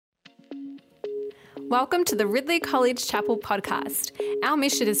Welcome to the Ridley College Chapel podcast. Our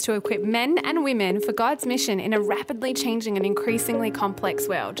mission is to equip men and women for God's mission in a rapidly changing and increasingly complex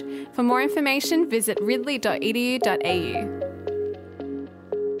world. For more information, visit ridley.edu.au.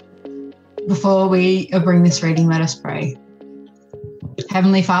 Before we bring this reading, let us pray.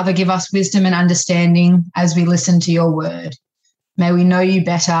 Heavenly Father, give us wisdom and understanding as we listen to your word. May we know you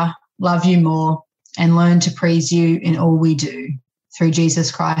better, love you more, and learn to praise you in all we do. Through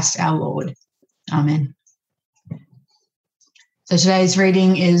Jesus Christ our Lord. Amen. So today's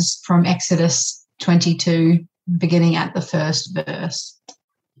reading is from Exodus 22, beginning at the first verse.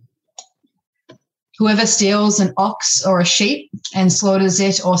 Whoever steals an ox or a sheep and slaughters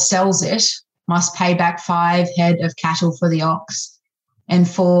it or sells it must pay back 5 head of cattle for the ox and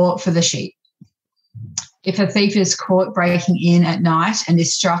 4 for the sheep. If a thief is caught breaking in at night and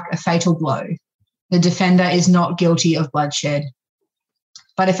is struck a fatal blow, the defender is not guilty of bloodshed.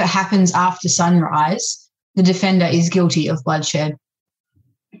 But if it happens after sunrise, the defender is guilty of bloodshed.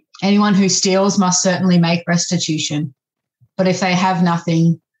 Anyone who steals must certainly make restitution, but if they have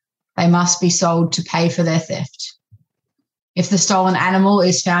nothing, they must be sold to pay for their theft. If the stolen animal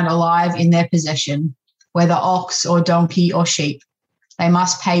is found alive in their possession, whether ox or donkey or sheep, they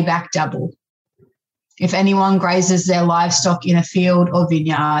must pay back double. If anyone grazes their livestock in a field or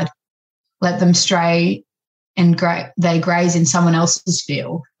vineyard, let them stray and they graze in someone else's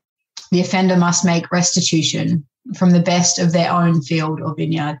field. The offender must make restitution from the best of their own field or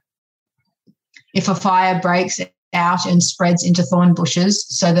vineyard. If a fire breaks out and spreads into thorn bushes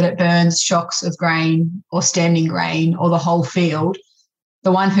so that it burns shocks of grain or standing grain or the whole field,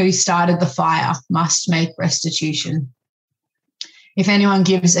 the one who started the fire must make restitution. If anyone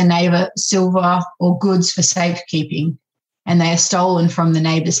gives a neighbour silver or goods for safekeeping and they are stolen from the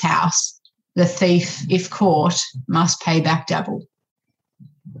neighbour's house, the thief, if caught, must pay back double.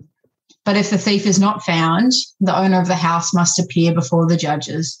 But if the thief is not found, the owner of the house must appear before the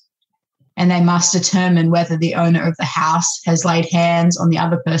judges, and they must determine whether the owner of the house has laid hands on the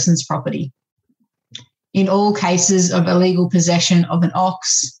other person's property. In all cases of illegal possession of an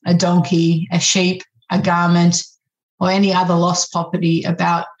ox, a donkey, a sheep, a garment, or any other lost property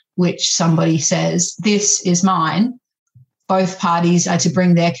about which somebody says, "This is mine," both parties are to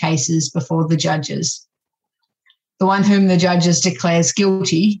bring their cases before the judges. The one whom the judges declares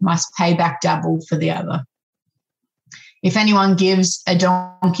guilty must pay back double for the other. If anyone gives a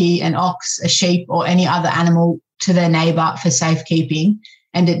donkey, an ox, a sheep, or any other animal to their neighbour for safekeeping,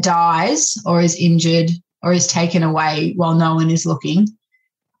 and it dies or is injured or is taken away while no one is looking,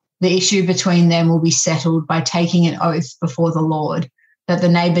 the issue between them will be settled by taking an oath before the Lord that the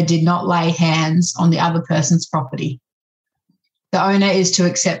neighbour did not lay hands on the other person's property. The owner is to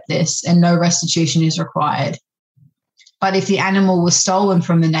accept this and no restitution is required. But if the animal was stolen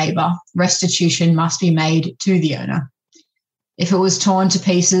from the neighbour, restitution must be made to the owner. If it was torn to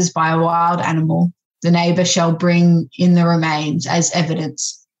pieces by a wild animal, the neighbour shall bring in the remains as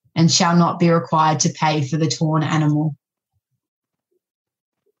evidence and shall not be required to pay for the torn animal.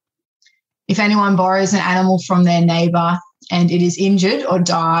 If anyone borrows an animal from their neighbour and it is injured or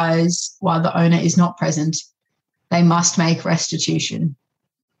dies while the owner is not present, they must make restitution.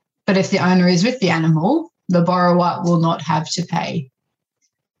 But if the owner is with the animal, the borrower will not have to pay.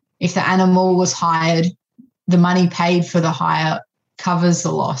 If the animal was hired, the money paid for the hire covers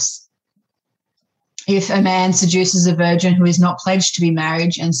the loss. If a man seduces a virgin who is not pledged to be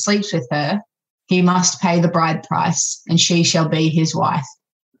married and sleeps with her, he must pay the bride price, and she shall be his wife.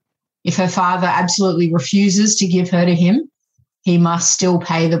 If her father absolutely refuses to give her to him, he must still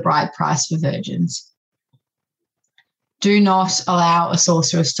pay the bride price for virgins. Do not allow a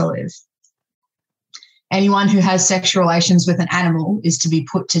sorceress to live. Anyone who has sexual relations with an animal is to be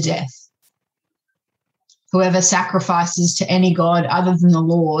put to death. Whoever sacrifices to any god other than the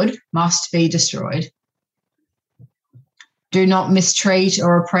Lord must be destroyed. Do not mistreat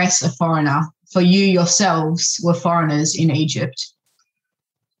or oppress a foreigner, for you yourselves were foreigners in Egypt.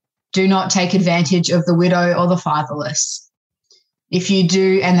 Do not take advantage of the widow or the fatherless. If you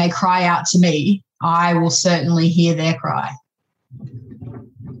do and they cry out to me, I will certainly hear their cry.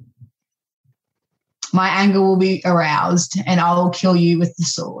 My anger will be aroused, and I will kill you with the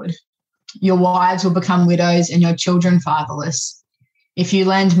sword. Your wives will become widows and your children fatherless. If you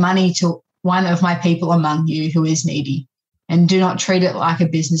lend money to one of my people among you who is needy, and do not treat it like a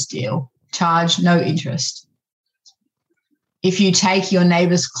business deal, charge no interest. If you take your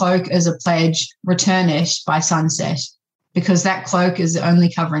neighbour's cloak as a pledge, return it by sunset, because that cloak is the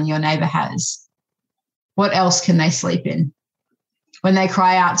only covering your neighbour has. What else can they sleep in? When they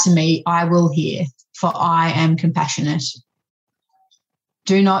cry out to me, I will hear, for I am compassionate.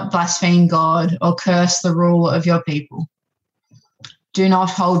 Do not blaspheme God or curse the ruler of your people. Do not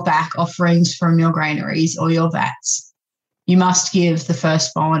hold back offerings from your granaries or your vats. You must give the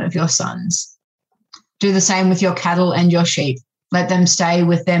firstborn of your sons. Do the same with your cattle and your sheep. Let them stay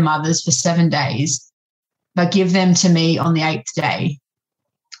with their mothers for 7 days, but give them to me on the 8th day.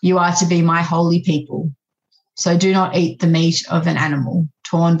 You are to be my holy people. So do not eat the meat of an animal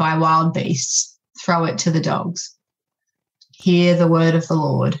torn by wild beasts. Throw it to the dogs. Hear the word of the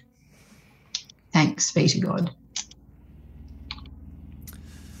Lord. Thanks be to God.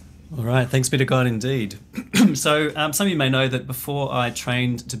 All right, thanks be to God indeed. So some of you may know that before I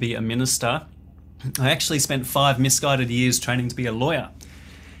trained to be a minister, I actually spent 5 misguided years training to be a lawyer.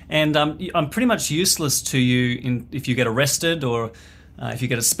 And I'm pretty much useless to you if you get arrested or if you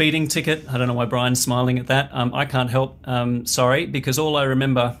get a speeding ticket. I don't know why Brian's smiling at that. I can't help, sorry, because all I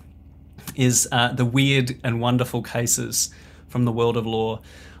remember is the weird and wonderful cases from the world of law.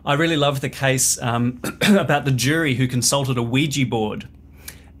 I really love the case about the jury who consulted a Ouija board,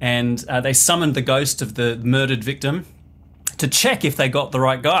 and they summoned the ghost of the murdered victim to check if they got the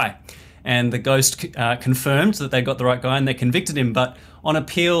right guy. And the ghost confirmed that they got the right guy and they convicted him. But on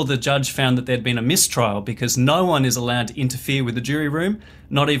appeal, the judge found that there'd been a mistrial because no one is allowed to interfere with the jury room,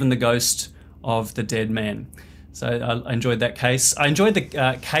 not even the ghost of the dead man. So I enjoyed that case. I enjoyed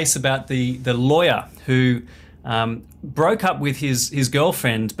the case about the lawyer who broke up with his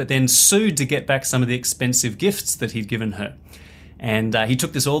girlfriend, but then sued to get back some of the expensive gifts that he'd given her. And he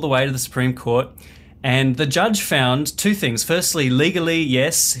took this all the way to the Supreme Court. And the judge found 2 things. Firstly, legally,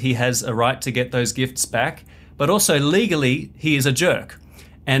 yes, he has a right to get those gifts back, but also legally, he is a jerk.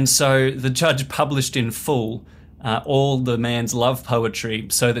 And so the judge published in full all the man's love poetry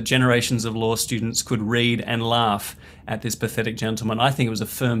so that generations of law students could read and laugh at this pathetic gentleman. I think it was a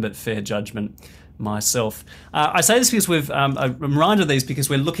firm but fair judgment myself. I say this because I'm reminded of these because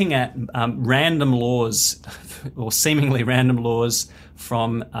we're looking at random laws or seemingly random laws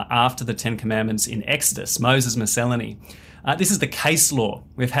from after the 10 Commandments in Exodus, Moses' Miscellany. This is the case law.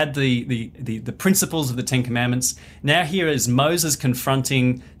 We've had the principles of the 10 Commandments. Now here is Moses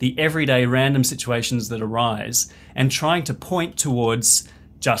confronting the everyday random situations that arise and trying to point towards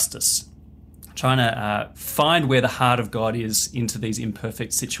justice, trying to find where the heart of God is into these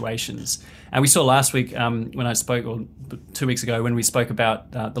imperfect situations. And we saw last week when I spoke, or 2 weeks ago, when we spoke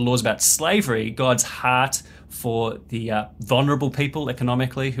about the laws about slavery, God's heart for the vulnerable people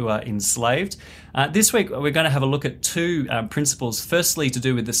economically who are enslaved. This week, we're going to have a look at 2 principles, firstly to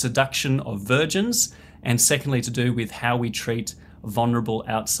do with the seduction of virgins, and secondly to do with how we treat vulnerable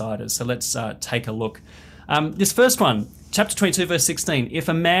outsiders. So let's take a look. This first one, chapter 22, verse 16, if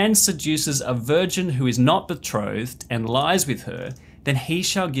a man seduces a virgin who is not betrothed and lies with her, then he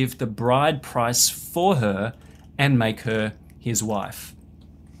shall give the bride price for her and make her his wife.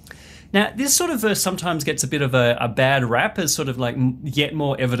 Now, this sort of verse sometimes gets a bit of a bad rap as sort of like yet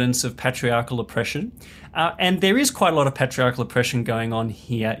more evidence of patriarchal oppression. And there is quite a lot of patriarchal oppression going on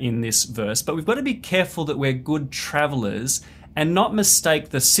here in this verse, but we've got to be careful that we're good travelers and not mistake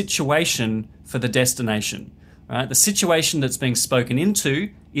the situation for the destination. Right? The situation that's being spoken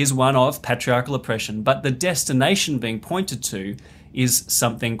into is one of patriarchal oppression, but the destination being pointed to is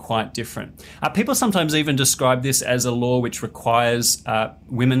something quite different. People sometimes even describe this as a law which requires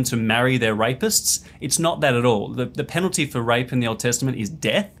women to marry their rapists. It's not that at all. The penalty for rape in the Old Testament is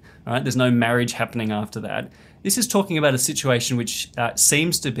death. Right? There's no marriage happening after that. This is talking about a situation which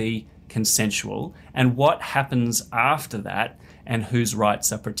seems to be consensual and what happens after that and whose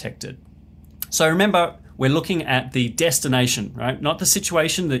rights are protected. So remember, we're looking at the destination, right? Not the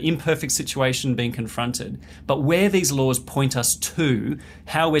situation, the imperfect situation being confronted, but where these laws point us to,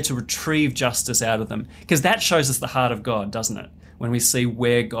 how we're to retrieve justice out of them. Because that shows us the heart of God, doesn't it? When we see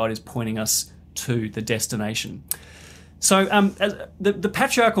where God is pointing us to, the destination. So the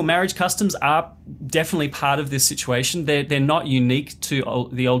patriarchal marriage customs are definitely part of this situation. They're not unique to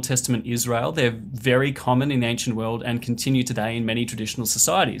the Old Testament Israel. They're very common in the ancient world and continue today in many traditional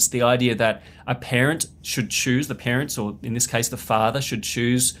societies. The idea that a parent should choose, the parents, or in this case the father, should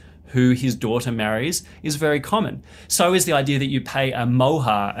choose who his daughter marries is very common. So is the idea that you pay a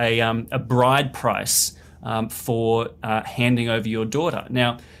mohar, a bride price for handing over your daughter.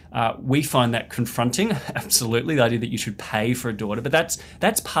 Now, we find that confronting, absolutely, the idea that you should pay for a daughter, but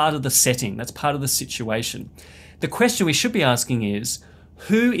that's part of the setting, that's part of the situation. The question we should be asking is,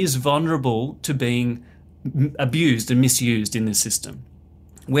 who is vulnerable to being abused and misused in this system?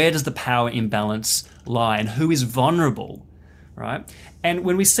 Where does the power imbalance lie, and who is vulnerable, right? And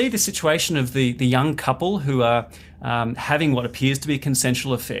when we see the situation of the young couple who are having what appears to be a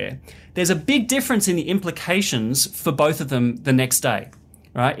consensual affair, there's a big difference in the implications for both of them the next day.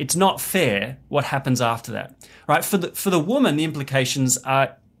 right? It's not fair what happens after that, right? For the woman, the implications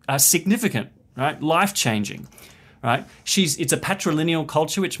are significant, right? Life-changing, right? It's a patrilineal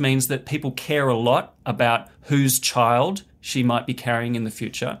culture, which means that people care a lot about whose child she might be carrying in the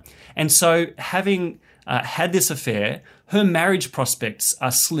future. And so having had this affair, her marriage prospects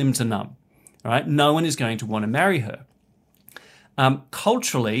are slim to none, right? No one is going to want to marry her.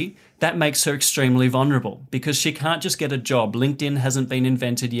 Culturally, that makes her extremely vulnerable because she can't just get a job. LinkedIn hasn't been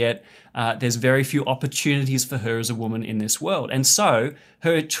invented yet. There's very few opportunities for her as a woman in this world. And so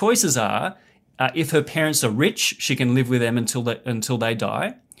her choices are, if her parents are rich, she can live with them until they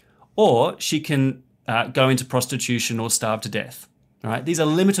die, or she can go into prostitution or starve to death. Right? These are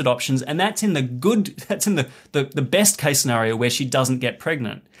limited options, and that's in the best case scenario where she doesn't get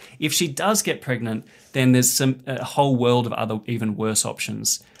pregnant. If she does get pregnant, then there's a whole world of other even worse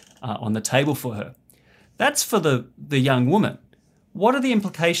options on the table for her. That's for the young woman. What are the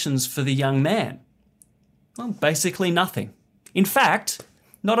implications for the young man? Well, basically nothing. In fact,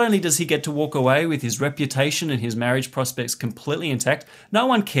 not only does he get to walk away with his reputation and his marriage prospects completely intact, no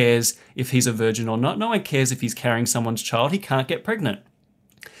one cares if he's a virgin or not. No one cares if he's carrying someone's child. He can't get pregnant.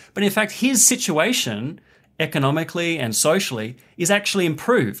 But in fact, his situation, economically and socially, is actually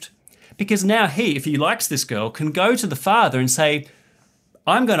improved. Because now he, if he likes this girl, can go to the father and say,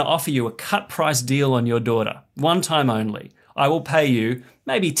 I'm going to offer you a cut price deal on your daughter, one time only. I will pay you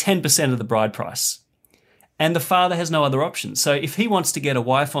maybe 10% of the bride price. And the father has no other option. So if he wants to get a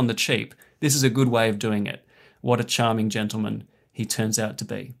wife on the cheap, this is a good way of doing it. What a charming gentleman he turns out to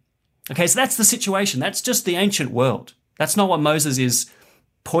be. Okay, so that's the situation. That's just the ancient world. That's not what Moses is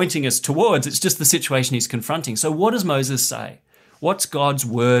pointing us towards. It's just the situation he's confronting. So what does Moses say? What's God's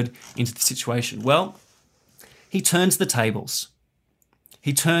word into the situation? Well, he turns the tables.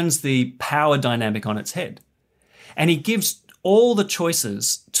 He turns the power dynamic on its head. And he gives all the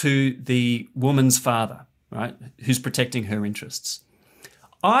choices to the woman's father, right, who's protecting her interests.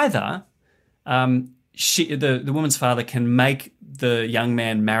 Either the woman's father can make the young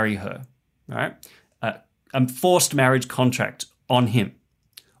man marry her, right, a forced marriage contract on him.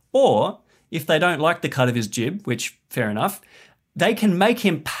 Or, if they don't like the cut of his jib, which, fair enough, they can make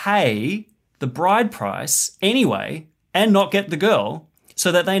him pay the bride price anyway and not get the girl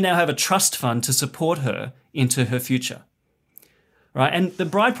so that they now have a trust fund to support her into her future. Right? And the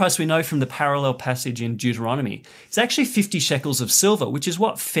bride price we know from the parallel passage in Deuteronomy is actually 50 shekels of silver, which is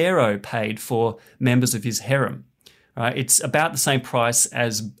what Pharaoh paid for members of his harem. Right? It's about the same price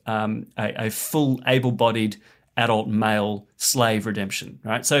as a full able-bodied adult male slave redemption.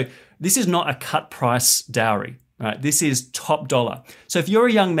 Right? So this is not a cut price dowry. Right? This is top dollar. So if you're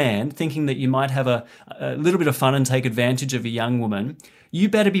a young man thinking that you might have a little bit of fun and take advantage of a young woman, you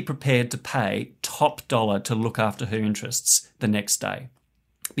better be prepared to pay top dollar to look after her interests the next day.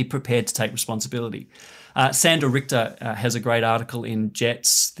 Be prepared to take responsibility. Sandra Richter has a great article in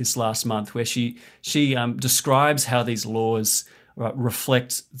Jets this last month where she describes how these laws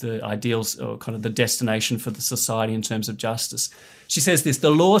reflect the ideals or kind of the destination for the society in terms of justice. She says this: the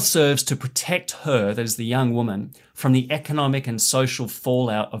law serves to protect her, that is the young woman, from the economic and social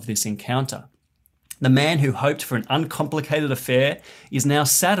fallout of this encounter. The man who hoped for an uncomplicated affair is now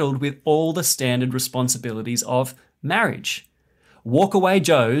saddled with all the standard responsibilities of marriage. Walkaway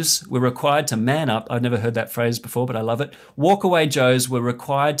Joes were required to man up. I've never heard that phrase before, but I love it. Walkaway Joes were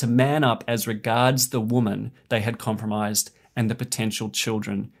required to man up as regards the woman they had compromised and the potential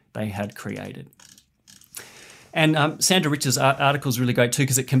children they had created. And Sandra Richter's article is really great too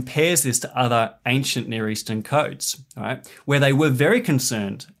because it compares this to other ancient Near Eastern codes, right, where they were very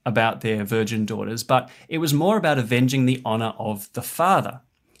concerned about their virgin daughters, but it was more about avenging the honour of the father.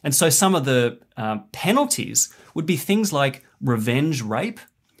 And so some of the penalties would be things like revenge rape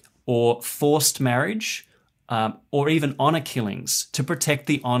or forced marriage or even honour killings to protect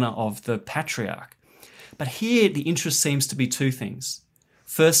the honour of the patriarch. But here the interest seems to be two things.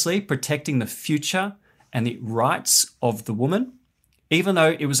 Firstly, protecting the future and the rights of the woman. Even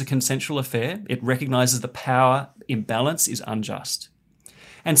though it was a consensual affair, it recognises the power imbalance is unjust.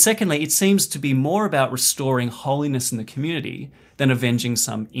 And secondly, it seems to be more about restoring holiness in the community than avenging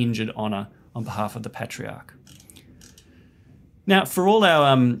some injured honour on behalf of the patriarch. Now, for all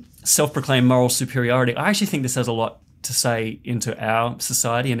our self-proclaimed moral superiority, I actually think this has a lot to say into our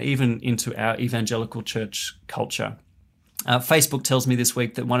society and even into our evangelical church culture. Facebook tells me this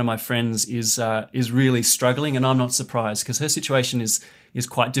week that one of my friends is really struggling, and I'm not surprised because her situation is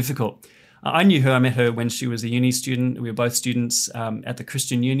quite difficult. I knew her. I met her when she was a uni student. We were both students at the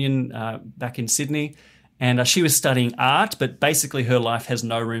Christian Union back in Sydney, and she was studying art, but basically her life has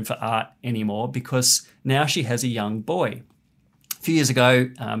no room for art anymore because now she has a young boy. A few years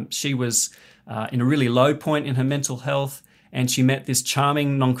ago, she was in a really low point in her mental health, and she met this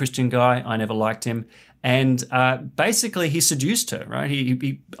charming non-Christian guy. I never liked him. And basically, he seduced her, right?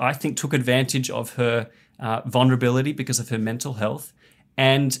 He, I think, took advantage of her vulnerability because of her mental health.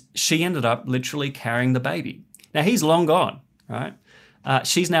 And she ended up literally carrying the baby. Now, he's long gone, right?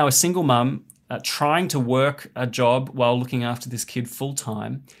 She's now a single mum, trying to work a job while looking after this kid full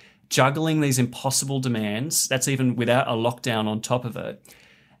time, juggling these impossible demands. That's even without a lockdown on top of it.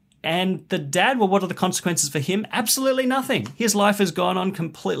 And the dad, well, what are the consequences for him? Absolutely nothing. His life has gone on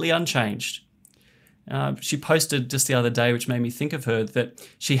completely unchanged. She posted just the other day, which made me think of her, that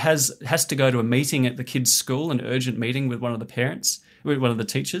she has to go to a meeting at the kid's school, an urgent meeting with one of the parents, with one of the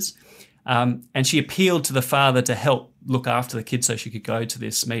teachers. And she appealed to the father to help look after the kid so she could go to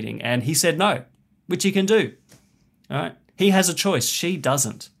this meeting. And he said no, which he can do. All right? He has a choice. She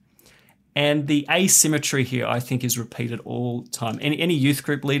doesn't. And the asymmetry here, I think, is repeated all the time. Any youth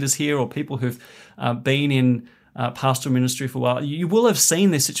group leaders here or people who've been in pastoral ministry for a while, you will have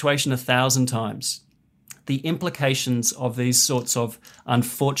seen this situation 1,000 times. The implications of these sorts of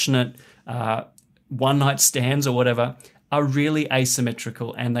unfortunate one-night stands or whatever are really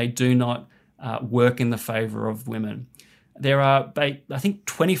asymmetrical, and they do not work in the favour of women. There are, I think,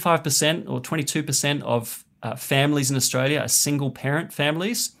 25% or 22% of families in Australia are single-parent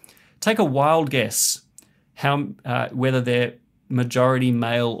families. Take a wild guess how whether they're majority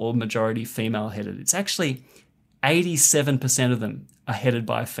male or majority female headed. It's actually 87% of them are headed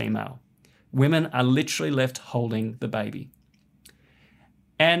by a female. Women are literally left holding the baby.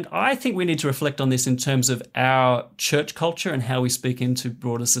 And I think we need to reflect on this in terms of our church culture and how we speak into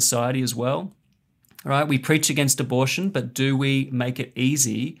broader society as well. All right, we preach against abortion, but do we make it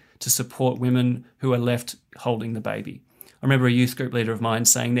easy to support women who are left holding the baby? I remember a youth group leader of mine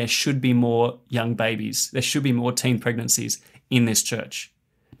saying there should be more young babies, there should be more teen pregnancies in this church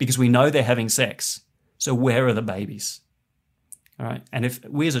because we know they're having sex. So where are the babies? All right, and if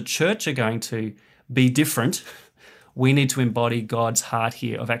we as a church are going to be different, we need to embody God's heart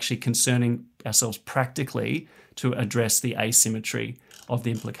here of actually concerning ourselves practically to address the asymmetry of the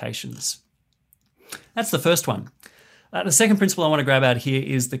implications. That's the first one. The second principle I want to grab out here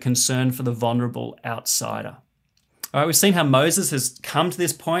is the concern for the vulnerable outsider. All right, we've seen how Moses has come to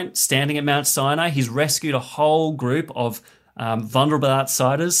this point, standing at Mount Sinai. He's rescued a whole group of vulnerable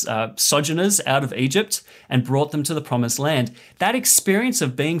outsiders, sojourners out of Egypt, and brought them to the promised land. That experience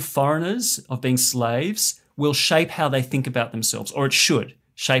of being foreigners, of being slaves, will shape how they think about themselves, or it should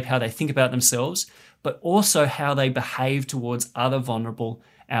shape how they think about themselves, but also how they behave towards other vulnerable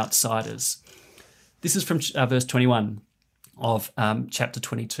outsiders. This is from verse 21 of chapter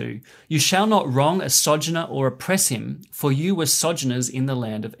 22. You shall not wrong a sojourner or oppress him, for you were sojourners in the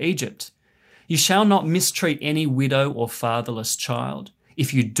land of Egypt. You shall not mistreat any widow or fatherless child.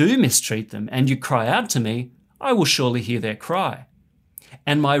 If you do mistreat them and you cry out to me, I will surely hear their cry.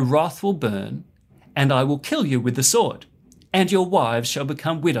 And my wrath will burn, and I will kill you with the sword. And your wives shall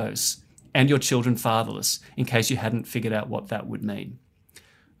become widows, and your children fatherless, in case you hadn't figured out what that would mean.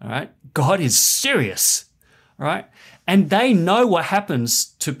 All right? God is serious. All right? And they know what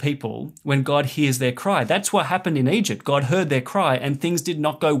happens to people when God hears their cry. That's what happened in Egypt. God heard their cry, and things did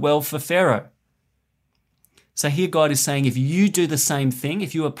not go well for Pharaoh. So here God is saying, if you do the same thing,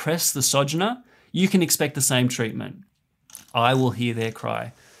 if you oppress the sojourner, you can expect the same treatment. I will hear their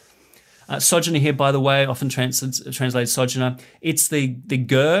cry. Sojourner here, by the way, often translated sojourner. It's the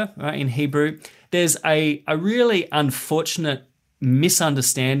ger, right, in Hebrew. There's a really unfortunate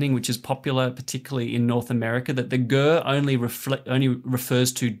misunderstanding, which is popular particularly in North America, that the ger only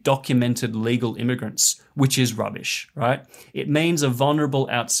refers to documented legal immigrants, which is rubbish, right? It means a vulnerable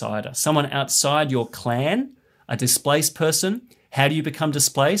outsider, someone outside your clan, a displaced person. How do you become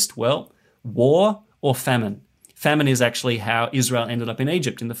displaced? Well, war or famine. Famine is actually how Israel ended up in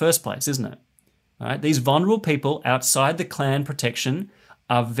Egypt in the first place, isn't it? All right? These vulnerable people outside the clan protection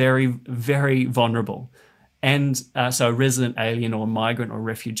are very, very vulnerable. And so a resident alien or migrant or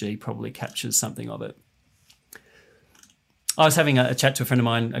refugee probably captures something of it. I was having a chat to a friend of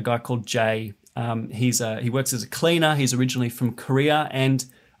mine, a guy called Jay. He works as a cleaner. He's originally from Korea, and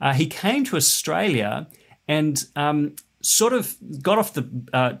he came to Australia and sort of got off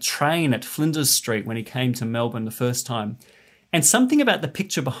the train at Flinders Street when he came to Melbourne the first time. And something about the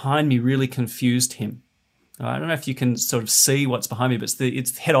picture behind me really confused him. I don't know if you can sort of see what's behind me, but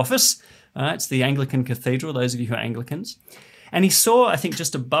it's head office. It's the Anglican Cathedral, those of you who are Anglicans. And he saw, I think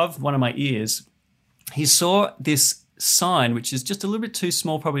just above one of my ears, he saw this sign, which is just a little bit too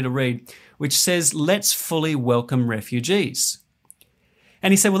small probably to read, which says, "Let's fully welcome refugees."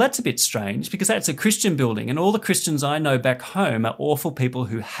 And he said, well, that's a bit strange because that's a Christian building and all the Christians I know back home are awful people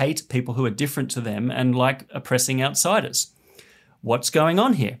who hate people who are different to them and like oppressing outsiders. What's going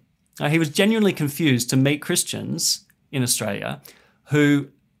on here? He was genuinely confused to meet Christians in Australia who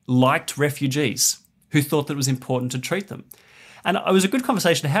liked refugees, who thought that it was important to treat them. And it was a good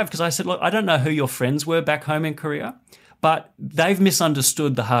conversation to have because I said, look, I don't know who your friends were back home in Korea, but they've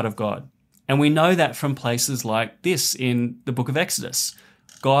misunderstood the heart of God. And we know that from places like this in the book of Exodus.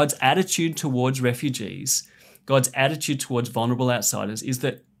 God's attitude towards refugees, God's attitude towards vulnerable outsiders is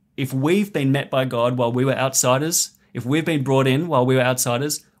that if we've been met by God while we were outsiders, if we've been brought in while we were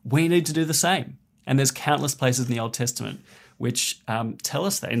outsiders, we need to do the same. And there's countless places in the Old Testament which tell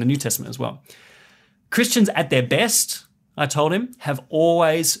us that, in the New Testament as well. Christians at their best, I told him, have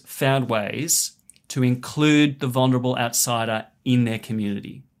always found ways to include the vulnerable outsider in their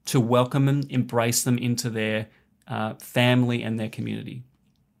community, to welcome them, embrace them into their family and their community.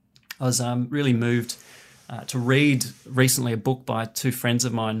 I was really moved to read recently a book by two friends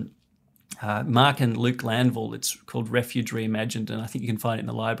of mine, Mark and Luke Landville. It's called Refuge Reimagined, and I think you can find it in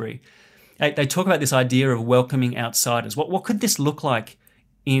the library. They talk about this idea of welcoming outsiders. What could this look like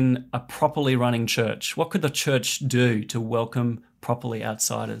in a properly running church? What could the church do to welcome properly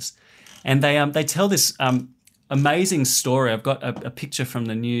outsiders? And they tell this amazing story. I've got a picture from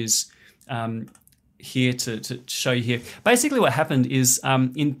the news here to show you here. Basically what happened is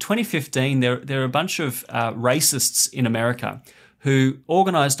in 2015, there are a bunch of racists in America who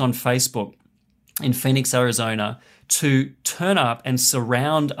organized on Facebook in Phoenix, Arizona, to turn up and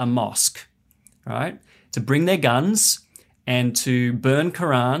surround a mosque, right? To bring their guns and to burn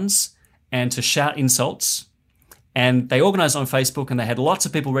Qurans and to shout insults. And they organized on Facebook and they had lots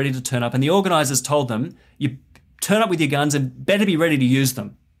of people ready to turn up. And the organizers told them, you turn up with your guns and better be ready to use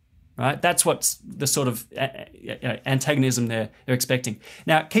them. Right? That's what's the sort of antagonism they're expecting.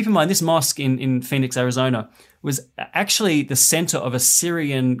 Now, keep in mind, this mosque in Phoenix, Arizona, was actually the center of a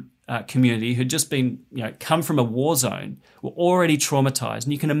Syrian community who'd just been, come from a war zone, were already traumatized.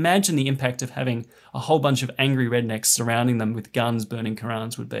 And you can imagine the impact of having a whole bunch of angry rednecks surrounding them with guns burning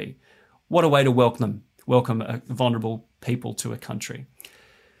Qurans would be. What a way to welcome vulnerable people to a country.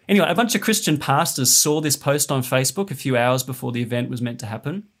 Anyway, a bunch of Christian pastors saw this post on Facebook a few hours before the event was meant to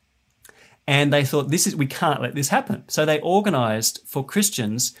happen. And they thought, we can't let this happen. So they organized for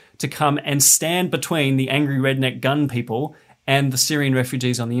Christians to come and stand between the angry redneck gun people and the Syrian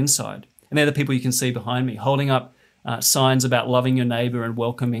refugees on the inside. And they're the people you can see behind me, holding up signs about loving your neighbor and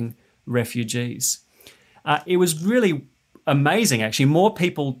welcoming refugees. It was really amazing, actually. More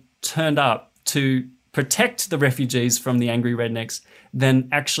people turned up to protect the refugees from the angry rednecks than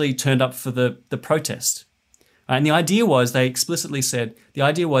actually turned up for the protest. And the idea was, they explicitly said, the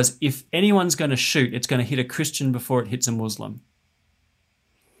idea was if anyone's going to shoot, it's going to hit a Christian before it hits a Muslim.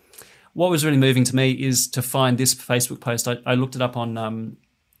 What was really moving to me is to find this Facebook post. I looked it up on,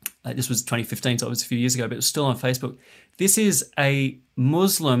 this was 2015, so it was a few years ago, but it was still on Facebook. This is a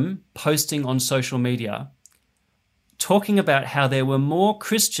Muslim posting on social media talking about how there were more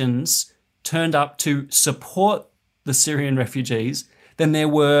Christians turned up to support the Syrian refugees than there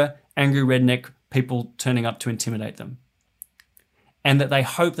were angry redneck people turning up to intimidate them, and that they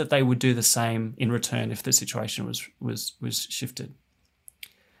hope that they would do the same in return if the situation was shifted.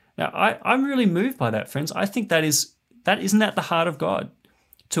 Now, I'm really moved by that, friends. I think isn't that the heart of God?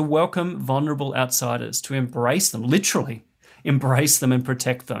 To welcome vulnerable outsiders, to embrace them, literally embrace them and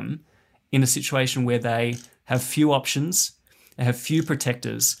protect them in a situation where they have few options, they have few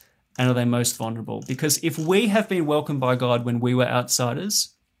protectors, and are they most vulnerable. Because if we have been welcomed by God when we were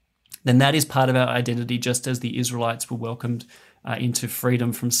outsiders, then that is part of our identity, just as the Israelites were welcomed into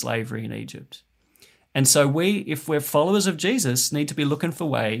freedom from slavery in Egypt. And so if we're followers of Jesus, need to be looking for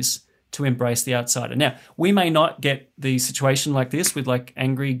ways to embrace the outsider. Now, we may not get the situation like this with like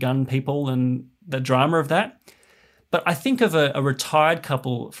angry gun people and the drama of that, but I think of a retired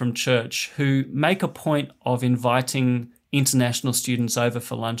couple from church who make a point of inviting international students over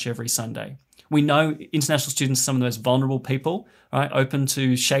for lunch every Sunday. We know international students are some of the most vulnerable people, right? Open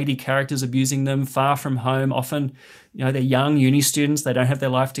to shady characters abusing them, far from home. Often, they're young uni students. They don't have their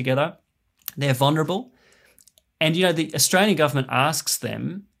life together. They're vulnerable. And, the Australian government asks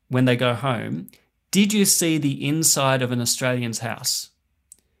them when they go home, did you see the inside of an Australian's house?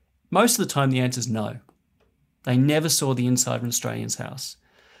 Most of the time, the answer is no. They never saw the inside of an Australian's house.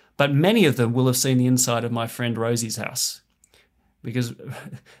 But many of them will have seen the inside of my friend Rosie's house, because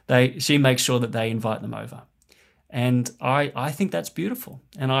she makes sure that they invite them over. And I think that's beautiful.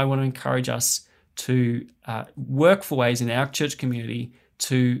 And I want to encourage us to work for ways in our church community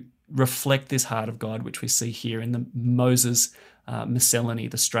to reflect this heart of God, which we see here in the Moses miscellany,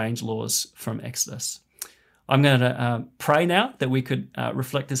 the strange laws from Exodus. I'm going to pray now that we could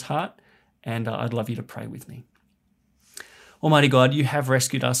reflect this heart, and I'd love you to pray with me. Almighty God, you have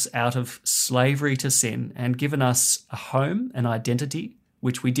rescued us out of slavery to sin and given us a home and identity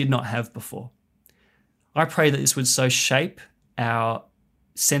which we did not have before. I pray that this would so shape our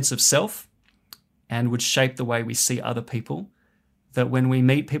sense of self and would shape the way we see other people, that when we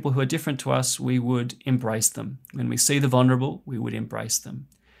meet people who are different to us, we would embrace them. When we see the vulnerable, we would embrace them.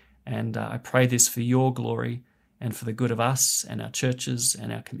 And I pray this for your glory and for the good of us and our churches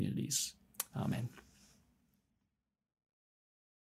and our communities. Amen.